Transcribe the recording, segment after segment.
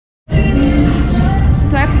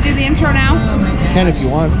the intro now? You can if you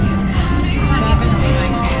want. Definitely I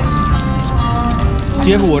can. Do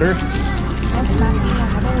you have water?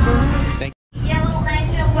 Yellow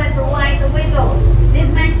mansion with white windows. This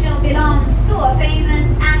mansion belongs to a famous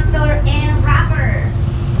actor and rapper,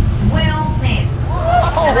 Will Smith.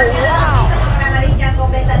 Amarilla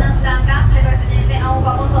con ventanas blancas le pertenece a un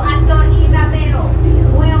famoso actor y rapero,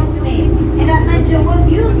 Will Smith. And that mansion was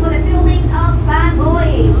used for the filming of Bad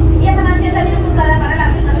Boys. Y esa mansión también fue usada para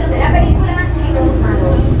la filmación de la película Chicos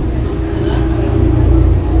Malos.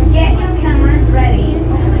 Get your cameras ready.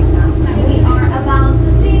 We are about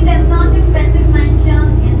to see the most expensive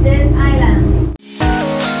mansion in this island.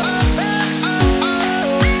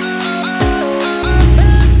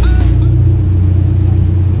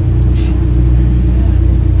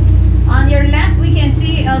 On your left, we can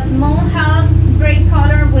see a small house, gray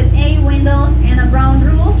color with 8 windows and a brown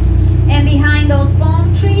roof. And behind those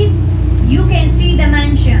palm trees, you can see the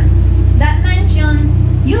mansion. That mansion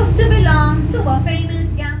used to belong to a famous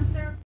gangster.